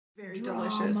Very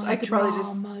delicious. I could probably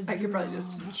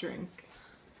just drink.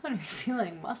 What are you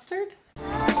sealing? Mustard?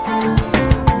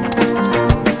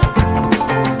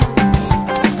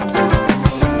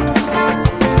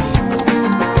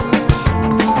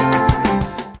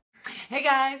 Hey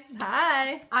guys.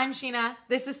 Hi. I'm Sheena.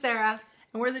 This is Sarah.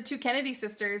 And we're the two Kennedy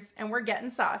sisters, and we're getting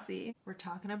saucy. We're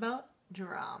talking about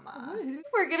drama. Woo-hoo.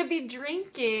 We're gonna be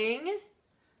drinking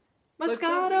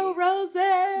Moscato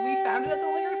RosÃ. We found it at the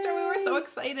liquor store. We were so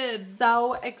excited.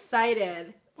 So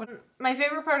excited. My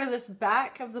favorite part of this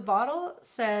back of the bottle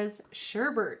says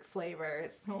sherbet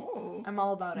flavors. Oh. I'm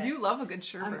all about it. You love a good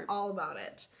sherbet. I'm all about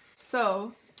it.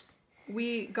 So,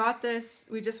 we got this,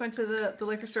 we just went to the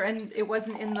liquor store, and it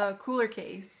wasn't in the cooler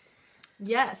case.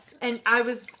 Yes, and I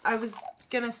was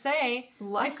gonna say,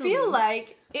 Luckily, I feel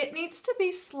like it needs to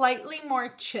be slightly more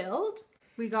chilled.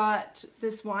 we got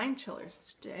this wine chiller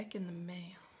stick in the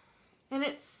mail. And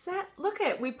it said, look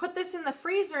at, we put this in the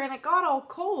freezer and it got all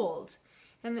cold.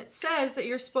 And it says that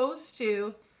you're supposed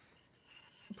to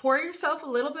pour yourself a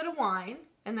little bit of wine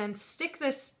and then stick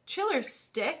this chiller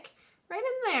stick right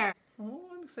in there. Oh,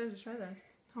 I'm excited to try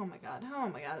this. Oh my god,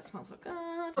 it smells so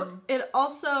good. It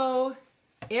also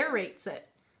aerates it.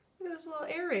 Look at this little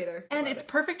aerator. And it's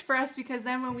perfect for us because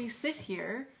then when we sit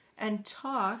here and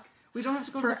talk, we don't have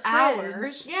to go for to the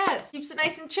hours. fridge. Yes, keeps it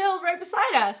nice and chilled right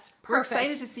beside us. Perfect. We're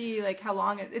excited to see like how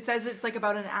long it says it's like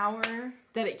about an hour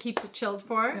that it keeps it chilled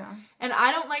for. Yeah. And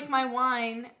I don't like my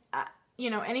wine,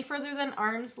 any further than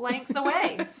arm's length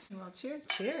away. Well, cheers.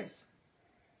 Cheers.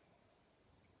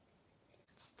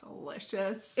 It's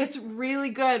delicious. It's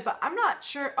really good, but I'm not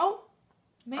sure. Oh,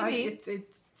 maybe. It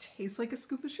tastes like a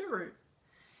scoop of sherbet.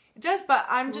 It does, but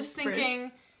I'm just Frizz.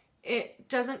 thinking it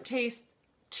doesn't taste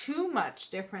too much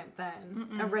different than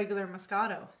a regular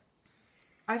Moscato.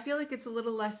 I feel like it's a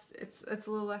little less. It's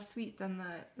a little less sweet than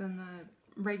the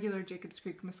regular Jacobs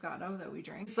Creek Moscato that we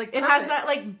drink. It's like it has that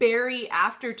like berry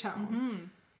aftertone. Mm-hmm.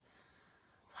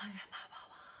 Look at that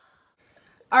bubble.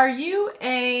 Are you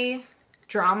a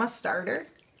drama starter?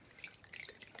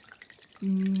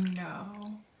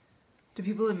 No. Do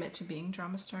people admit to being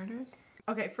drama starters?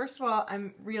 Okay, first of all,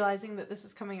 I'm realizing that this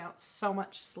is coming out so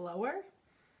much slower.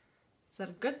 Is that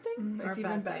a good thing or It's a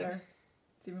even bad better. thing?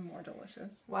 It's even more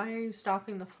delicious. Why are you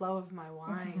stopping the flow of my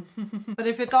wine? But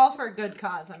if it's all for a good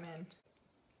cause, I'm in.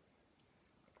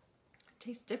 It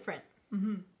tastes different.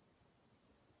 Mm-hmm.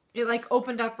 It like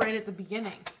opened up right at the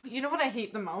beginning. You know what I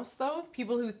hate the most though?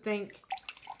 People who think,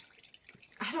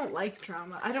 I don't like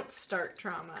drama. I don't start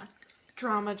drama.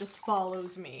 Drama just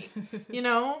follows me. You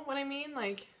know what I mean?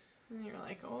 Like, and you're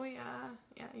like, oh yeah,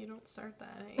 you don't start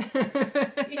that,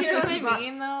 eh? You know what I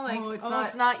mean though? Like,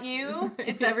 it's not you,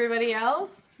 it's everybody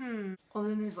else. Well,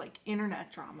 then there's like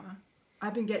internet drama.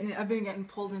 I've been getting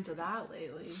pulled into that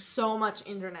lately. So much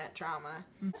internet drama.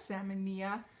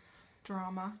 Salmonia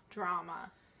drama.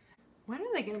 When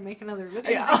are they gonna make another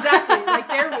video? Yeah, exactly.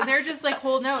 Like they're just like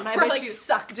holding out, and I We're bet like you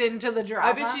sucked into the drama.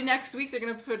 I bet you next week they're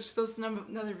gonna post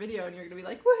another video, and you're gonna be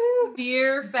like, woohoo!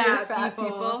 Dear fat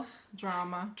people.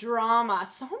 Drama.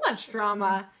 So much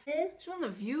drama. She won The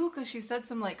View because she said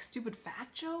some like stupid fat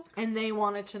jokes, And they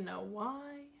wanted to know why.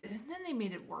 and then they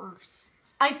made it worse.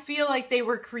 I feel like they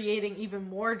were creating even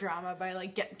more drama by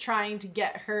like trying to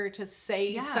get her to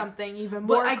say something even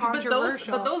more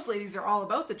controversial. But those ladies are all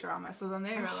about the drama, so then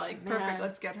they were like, perfect, man.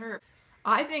 let's get her.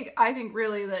 I think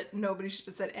really that nobody should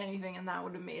have said anything, and that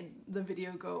would have made the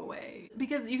video go away.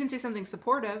 Because you can say something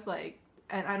supportive, like,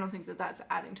 and I don't think that that's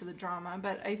adding to the drama,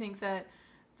 but I think that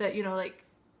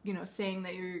saying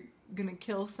that you're gonna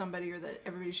kill somebody or that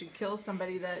everybody should kill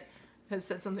somebody that has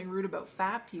said something rude about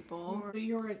fat people. Or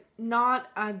you're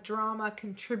not a drama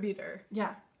contributor.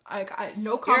 Yeah, I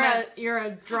no comments. You're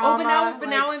a drama. But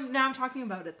now I'm talking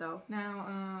about it though.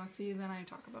 Now, then I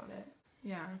talk about it.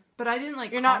 Yeah, but I didn't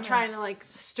like. You're not trying to like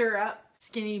stir up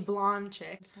skinny blonde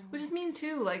chicks, which is mean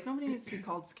too. Like nobody needs to be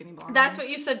called skinny blonde. That's what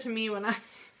you said to me when I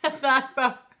said that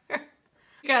about her,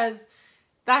 because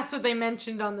that's what they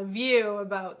mentioned on The View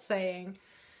about saying,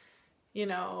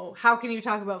 how can you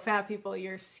talk about fat people?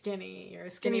 You're skinny. You're a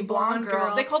skinny blonde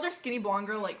girl. They called her skinny blonde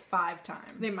girl like 5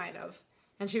 times. They might have.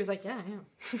 And she was like, yeah, I am.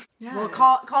 Yeah. Well,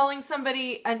 calling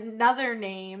somebody another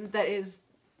name that is,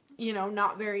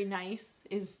 not very nice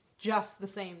is just the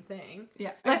same thing.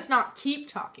 Yeah. Let's not keep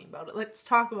talking about it. Let's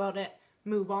talk about it,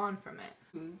 move on from it.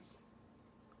 Who's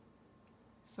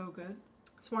so good.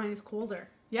 This wine is colder.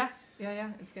 Yeah.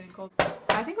 It's getting cold.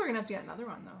 I think we're gonna have to get another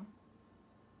one though.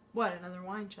 What, another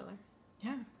wine chiller?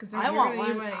 Yeah, because I want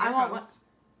one. I want one.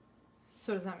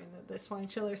 So does that mean that this wine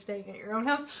chiller is staying at your own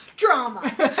house?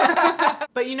 Drama!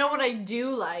 But you know what I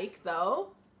do like, though?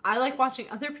 I like watching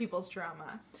other people's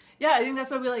drama. Yeah, I think that's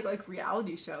why we like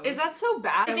reality shows. Is that so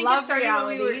bad? I think love it started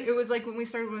reality. when it was like when we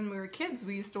started when we were kids.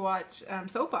 We used to watch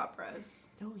soap operas.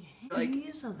 Oh yeah. Like,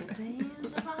 these are the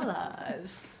days of our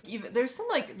lives. Even there's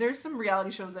some reality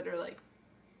shows that are like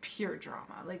pure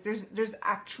drama. Like there's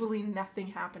actually nothing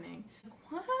happening.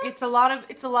 What? It's a lot of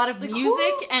Like,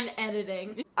 music and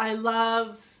editing. I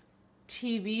love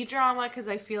TV drama because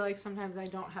I feel like sometimes I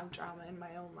don't have drama in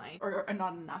my own life. Or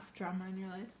not enough drama in your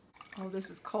life. Oh, this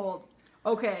is cold.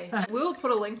 Okay, we'll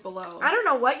put a link below. I don't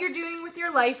know what you're doing with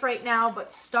your life right now,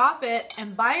 but stop it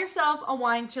and buy yourself a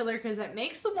wine chiller because it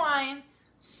makes the wine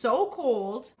so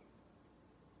cold.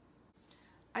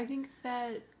 I think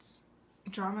that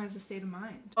drama is a state of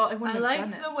mind. Oh, I wouldn't I have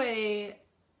done like it. the way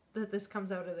that this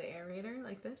comes out of the aerator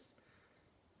like this.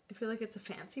 I feel like it's a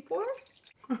fancy pour.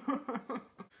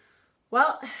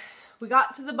 Well, we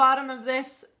got to the bottom of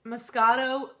this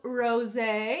Moscato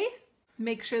RosÃ.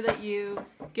 Make sure that you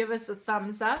give us a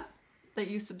thumbs up, that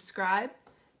you subscribe,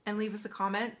 and leave us a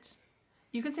comment.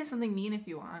 You can say something mean if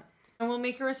you want. And we'll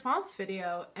make a response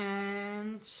video,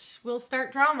 and we'll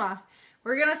start drama.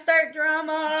 We're gonna start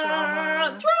drama!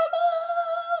 Drama. Drama!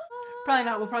 Probably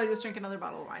not. We'll probably just drink another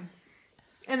bottle of wine.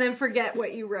 And then forget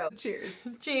what you wrote. Cheers.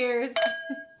 Cheers!